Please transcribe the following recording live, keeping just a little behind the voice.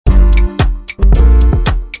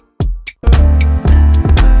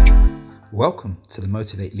Welcome to the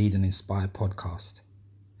Motivate, Lead and Inspire podcast.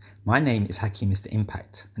 My name is Hakeem Mr.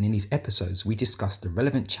 Impact, and in these episodes we discuss the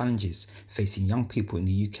relevant challenges facing young people in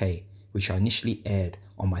the UK, which I initially aired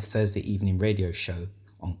on my Thursday evening radio show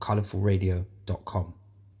on colourfulradio.com.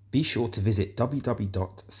 Be sure to visit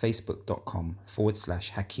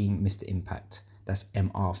www.facebook.com/Hakeem Mr. Impact, that's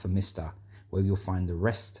MR for Mr, where you'll find the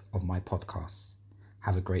rest of my podcasts.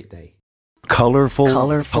 Have a great day. Colorful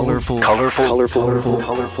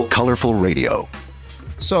radio.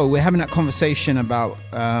 So we're having that conversation about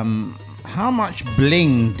how much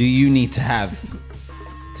bling do you need to have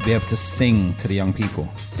to be able to sing to the young people?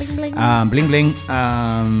 Bling bling. Bling bling.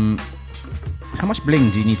 How much bling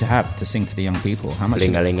do you need to have to sing to the young people? How much?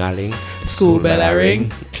 Bling-a-ling-a-ling. School bell a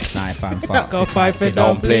ring. Nah, fine. Go 5 for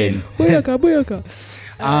dumpling. Booyaka.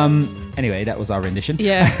 Anyway, that was our rendition.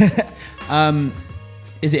 Yeah.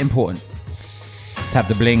 Is it important to have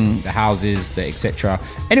the bling, the houses, the etc.?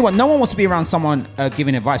 No one wants to be around someone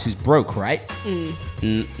giving advice who's broke, right?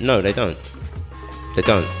 No, they don't. They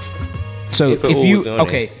don't. So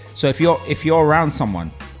if you're around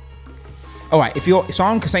someone, all right. So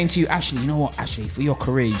I'm saying to you, Ashley, you know what, Ashley, for your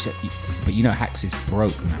career, but you know, Hax is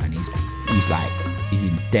broke, man. He's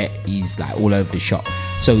in debt. He's like all over the shop.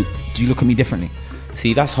 So do you look at me differently?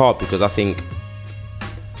 See, that's hard because I think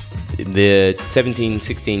the 17,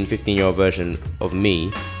 16, 15-year-old version of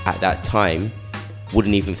me at that time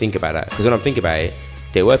wouldn't even think about that. Because when I'm thinking about it,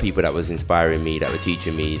 there were people that was inspiring me, that were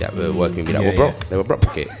teaching me, that were working with me, that were broke. Yeah. They were broke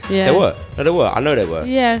pocket. Yeah. They were. No, they were. I know they were.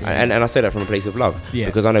 Yeah. And I say that from a place of love. Yeah.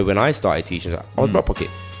 Because I know when I started teaching, I was broke pocket.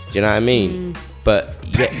 Do you know what I mean? But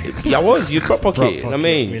yeah, I was. You're broke pocket. You know what I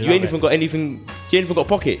mean? You ain't even got anything. You ain't even got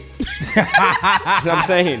pocket. You know what I'm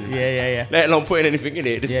saying? Yeah. Let alone putting anything in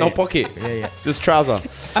it. There's no pocket. Yeah. Just trouser.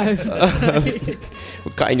 We're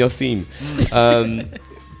cutting your seam.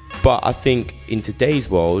 But I think in today's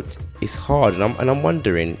world, it's hard, and I'm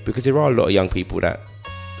wondering, because there are a lot of young people that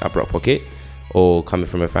are broke pocket or coming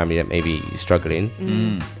from a family that may be struggling,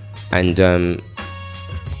 and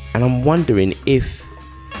I'm wondering if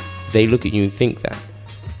they look at you and think that,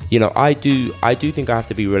 you know, I do think I have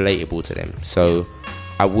to be relatable to them. So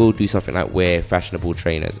I will do something like wear fashionable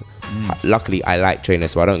trainers. Luckily, I like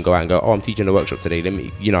trainers, so I don't go out and go, oh, I'm teaching a workshop today. Let me,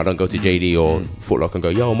 I don't go to JD or Foot Locker and go,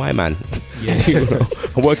 yo, my man. Yeah.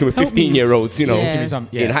 I'm working with 15-year-olds,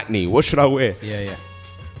 in Hackney. What should I wear? Yeah.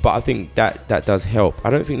 But I think that does help. I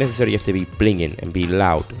don't think necessarily you have to be blinging and be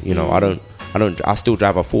loud. I still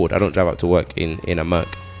drive a Ford. I don't drive up to work in a Merc.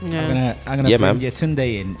 Yeah. I'm gonna bring Yetunde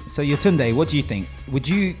in. So Yetunde, what do you think? Would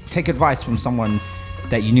you take advice from someone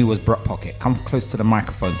that you knew was broke pocket? Come close to the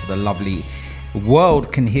microphone so the lovely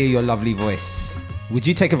world can hear your lovely voice. Would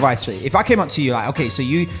you take advice? If I came up to you like, okay, so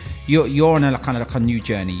you're on a kind of like a new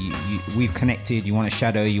journey. We've connected. You want to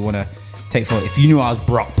shadow. You want to take photo. If you knew I was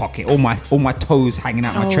broke pocket, all my toes hanging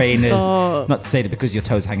out my trainers. Stop. Not to say that because your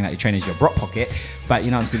toes hanging out your trainers, you're broke pocket. But you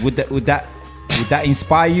know what I'm saying? Would that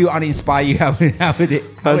inspire you, uninspire you? How would it?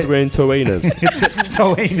 Hands wearing toenas.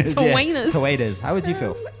 Toenas. How would you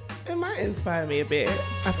feel? It might inspire me a bit.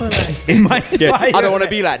 I feel like it might inspire you. I don't want to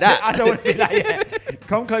be like that. I don't want to be like that.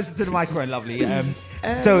 Come closer to the microphone, lovely.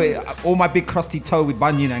 So all my big crusty toe with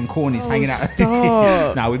bunion and cornies hanging out.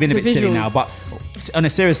 Now we've been a bit silly now, but on a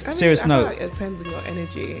serious note, I feel like it depends on your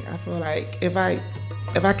energy. I feel like if I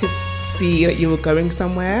could see that you were going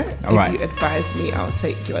somewhere, if you advised me, I'll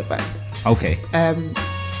take your advice. Okay.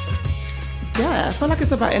 Yeah, I feel like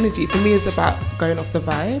it's about energy. For me, it's about going off the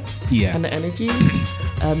vibe and the energy.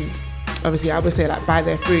 Obviously, I would say like by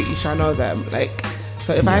their fruit you shall know them. Like,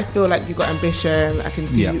 so if I feel like you've got ambition, I can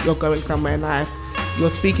see you're going somewhere in life,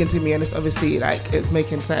 you're speaking to me and it's obviously like it's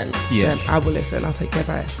making sense, then I will listen. I'll take your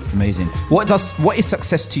advice. Amazing. What is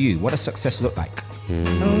success to you? What does success look like?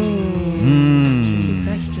 Tricky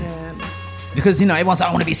question. Because everyone's like,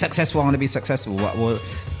 I want to be successful. And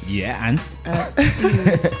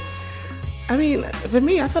I mean, for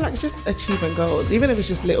me, I feel like it's just achieving goals, even if it's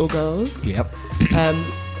just little goals. Yep.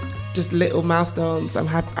 Just little milestones. I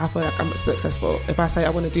feel like I'm successful if I say I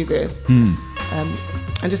want to do this. And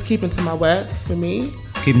just keeping to my words for me.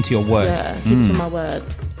 Keeping to your word. Yeah, keeping to my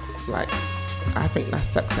word. Like, I think that's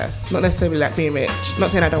success. Not necessarily like being rich.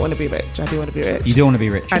 Not saying I don't want to be rich. I do want to be rich. You do want to be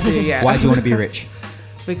rich? I do, yeah. Why do you want to be rich?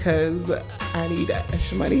 Because I need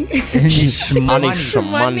shmoney.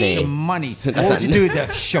 Shmoney. What would you do with the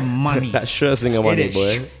shmoney? That's sure singer money,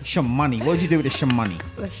 boy. Shmoney. What would you do with the shmoney?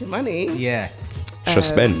 The shmoney? Yeah. Should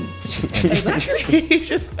spend. Exactly.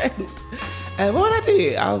 Should spend. What would I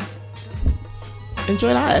do? I'll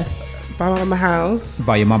enjoy life. Buy my mama house.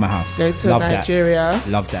 Buy your mama house. Go to Nigeria.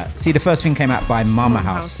 Love that. See, the first thing came out, buy mama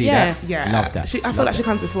house. See that? Yeah. Love that. I feel like she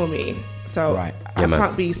comes before me. So I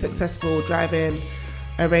can't be successful driving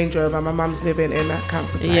a Range Rover. My mum's living in that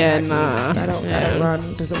council flat. I don't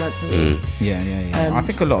run. Doesn't work for me. I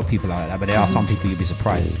think a lot of people are like that, but there are some people you'd be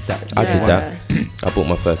surprised that. I did that. I bought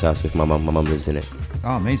my first house with my mum. My mum lives in it.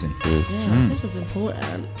 Oh, amazing. I think it's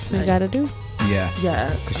important. So you gotta do.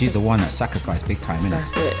 Yeah, because she's the one that sacrificed big time, innit?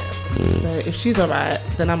 That's it. So if she's alright,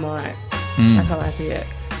 then I'm alright. That's how I see it.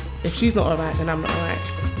 If she's not alright, then I'm not alright.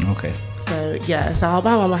 Okay. So so I'll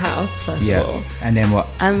buy mama a house first of all. And then what?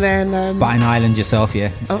 And then buy an island yourself,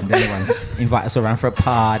 and then invite us around for a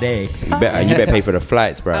party. You better pay for the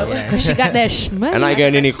flights, bro. Because she got that shmoney. And I ain't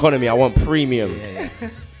going in economy. I want premium.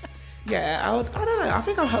 I don't know. I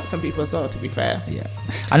think I'll help some people as well, to be fair. Yeah.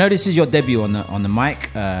 I know this is your debut on the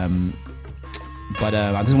mic, but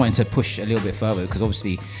I just wanted to push a little bit further because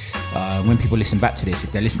obviously when people listen back to this,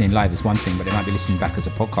 if they're listening live, it's one thing, but they might be listening back as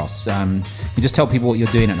a podcast. You just tell people what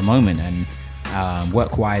you're doing at the moment and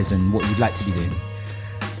work-wise and what you'd like to be doing.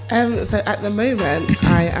 So at the moment,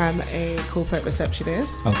 I am a corporate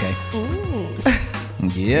receptionist. Okay.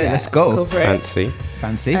 Let's go. Corporate.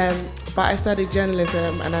 Fancy. But I studied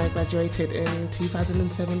journalism and I graduated in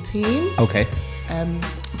 2017. Okay.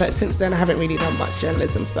 But since then, I haven't really done much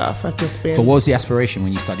journalism stuff. I've just been... But what was the aspiration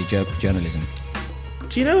when you studied journalism?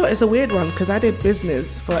 Do you know what? It's a weird one because I did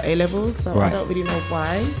business for A-levels, so I don't really know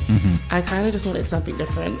why. I kind of just wanted something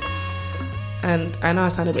different. And I know I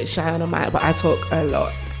sound a bit shy on a mic, but I talk a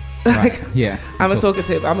lot. I'm a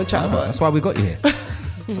talkative. I'm a chatterbox. That's why we got you here.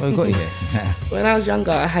 So we got you here. When I was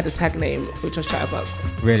younger, I had a tag name which was Chatterbox.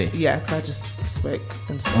 Really? Yeah, because I just spoke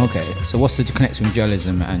and spoke. Okay. So what's the connection with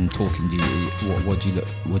journalism and talking? What do you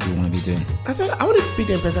want to be doing? I want to be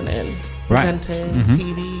doing presenting,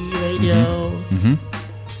 TV, radio.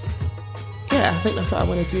 Yeah, I think that's what I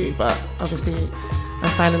want to do. But obviously,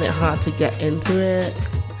 I'm finding it hard to get into it.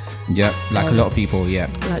 Yeah, like a lot of people. Yeah,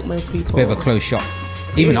 like most people. It's a bit of a closed shop.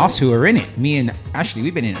 Even us who are in it, me and Ashley,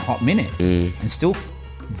 we've been in it a hot minute and still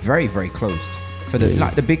very, very closed for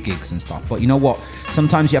the big gigs and stuff. But you know what?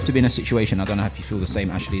 Sometimes you have to be in a situation, I don't know if you feel the same,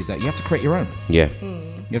 Ashley, is that you have to create your own. Yeah.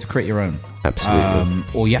 You have to create your own. Absolutely.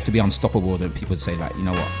 Or you have to be unstoppable. That people say like, you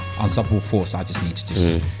know what? Unstoppable force. I just need to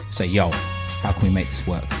just say, yo, how can we make this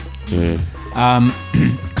work?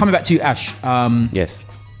 Coming back to you, Ash. Yes.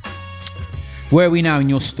 Where are we now in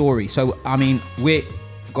your story? So, I mean,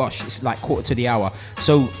 it's like 1:15.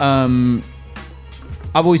 So,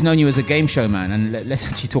 I've always known you as a game show man, and let's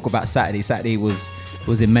actually talk about Saturday. Saturday was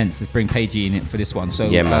immense. Let's bring Paigey in it for this one. So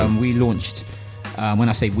we launched, when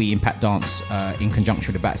I say we, Impact Dance, in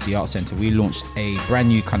conjunction with the Battersea Arts Centre, we launched a brand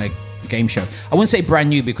new kind of game show. I wouldn't say brand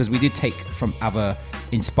new because we did take from other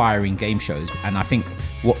inspiring game shows, and I think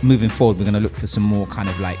moving forward we're going to look for some more kind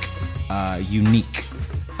of like unique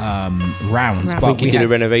rounds. But we did a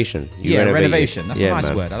renovation. Renovation. That's a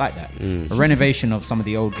nice word. I like that. A renovation of some of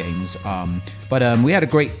the old games. But we had a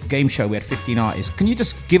great game show. We had 15 artists. Can you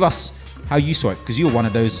just give us how you saw it? Because you were one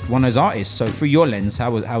of those artists. So through your lens,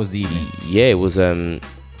 how was the evening? Yeah, it was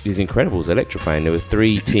incredible. It was electrifying. There were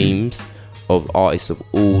 3 teams of artists of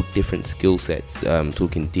all different skill sets.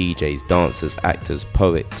 Talking DJs, dancers, actors,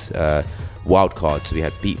 poets, wildcards. So we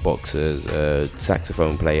had beatboxers, a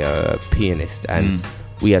saxophone player, a pianist, and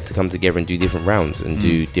we had to come together and do different rounds and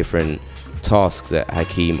do different tasks that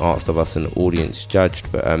Hakeem asked of us and the audience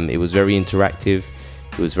judged. But it was very interactive.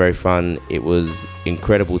 It was very fun. It was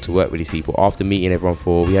incredible to work with these people. After meeting everyone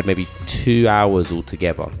we had maybe 2 hours all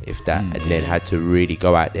together, if that, and then had to really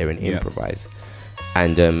go out there and improvise.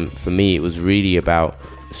 And for me, it was really about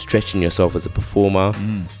stretching yourself as a performer.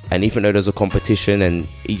 And even though there's a competition and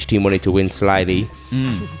each team wanted to win slightly,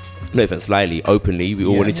 not even slightly, openly, we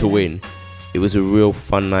all wanted to win. It was a real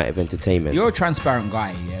fun night of entertainment. You're a transparent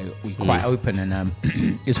guy. Yeah, we're quite open, and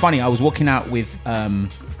it's funny. I was walking out with our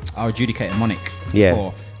adjudicator Monic.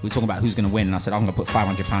 Before. We were talking about who's going to win, and I said I'm going to put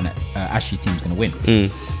 £500 at Ashley's team's going to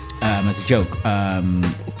win as a joke,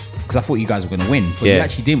 because I thought you guys were going to win, but you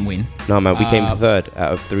actually didn't win. No, man, we came 3rd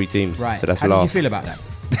out of 3 teams, right. So that's How last. How did you feel about that?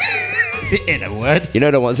 In a word, you know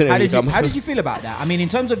the ones in it. How did you feel about that? I mean, in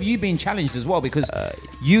terms of you being challenged as well, because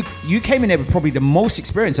you came in there with probably the most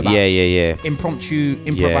experience about impromptu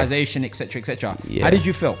improvisation, etc., etc. How did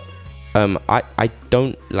you feel? I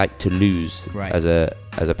don't like to lose as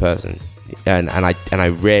a person, and I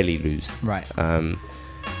rarely lose. Right.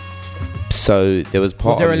 So there was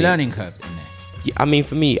part. Was there a learning curve in there? Yeah, I mean,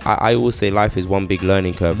 for me, I always say life is one big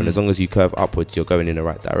learning curve, and as long as you curve upwards, you're going in the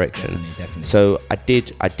right direction. Definitely. So I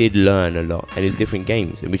did learn a lot, and it's different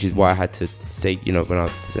games, which is why I had to say, when I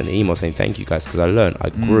sent an email saying thank you guys, because I learned, I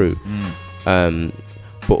grew.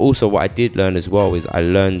 But also what I did learn as well is I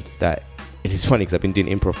learned that, and it's funny because I've been doing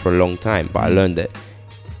improv for a long time, but I learned that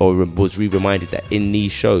or was reminded that in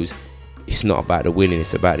these shows, it's not about the winning,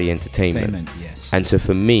 it's about the entertainment. Yes. And so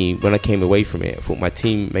for me, when I came away from it, I thought my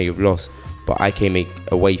team may have lost, but I came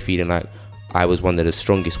away feeling like I was one of the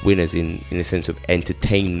strongest winners in the sense of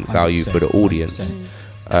entertainment value for the audience.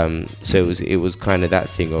 100%. So it was kind of that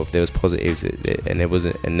thing of there was positives and there was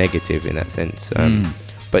a negative in that sense.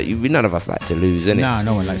 But none of us like to lose, innit? No,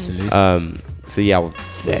 no one likes to lose. So yeah, I was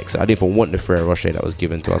vexed. I didn't even want the Ferrero Rocher that was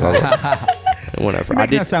given to us. I was like, I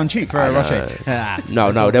didn't sound cheap, Ferrero Rocher.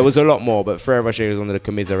 No, there was a lot more, but Ferrero Rocher was one of the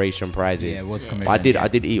commiseration prizes. Yeah, it was commiseration. I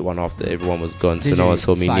did eat one after everyone was gone, so no one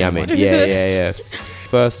saw me yamming. Yeah.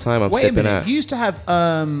 First time I'm stepping out. You used to have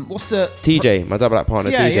what's the TJ, my double act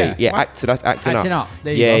partner, TJ. Yeah, so that's acting up.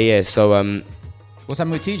 There you go. Yeah. So what's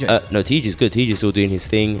happening with TJ? No, TJ's good. TJ's still doing his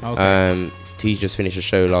thing. Okay. TJ just finished a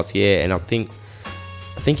show last year, and I think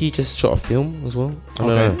he just shot a film as well.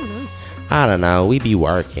 I don't know. We be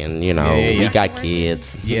working, you know. We got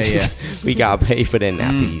kids. Yeah. We gotta pay for their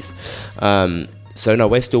nappies. So no,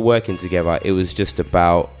 we're still working together. It was just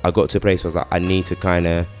about, I got to a place where I was like, I need to kind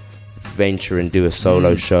of venture and do a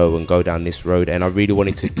solo show and go down this road. And I really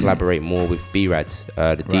wanted to collaborate more with B-Rad,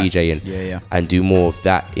 the DJ, and do more of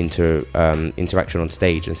that interaction on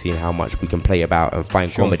stage and seeing how much we can play about and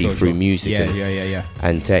find comedy through music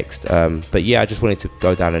and text. But yeah, I just wanted to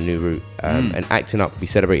go down a new route. And acting up, we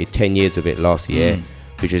celebrated 10 years of it last year,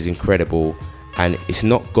 which is incredible. And it's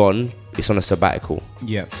not gone. It's on a sabbatical.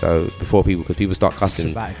 Yeah. So because people start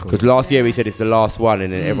cussing. Because last year we said it's the last one,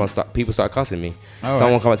 and then people started cussing me.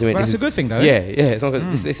 Someone come up to me. Well, that's a good thing, though. Yeah.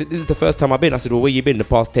 This is the first time I've been. I said, well, where you been the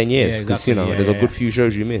past 10 years? Because there's a good few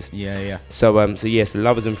shows you missed. Yeah. So yes,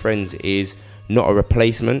 Lovers and Friends is not a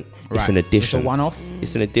replacement. It's an addition. It's a one-off.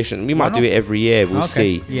 It's an addition. We might do it every year. We'll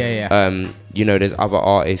see. Yeah. There's other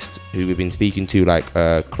artists who we've been speaking to, like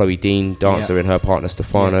Chloe Dean, dancer, and her partner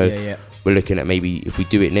Stefano. Yeah. We're looking at maybe if we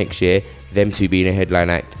do it next year, them two being a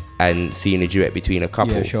headline act and seeing a duet between a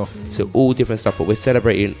couple. Yeah, sure. So all different stuff, but we're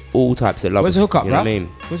celebrating all types of love. Where's the hookup, you know bruv? what I mean?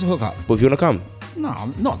 Where's the hookup? Well, if you want to come.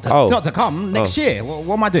 No, not to come. Next year.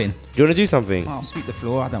 What am I doing? Do you want to do something? I'll sweep the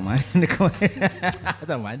floor. I don't mind. I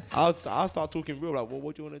don't mind. I'll start talking real. Like,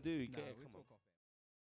 what do you want to do?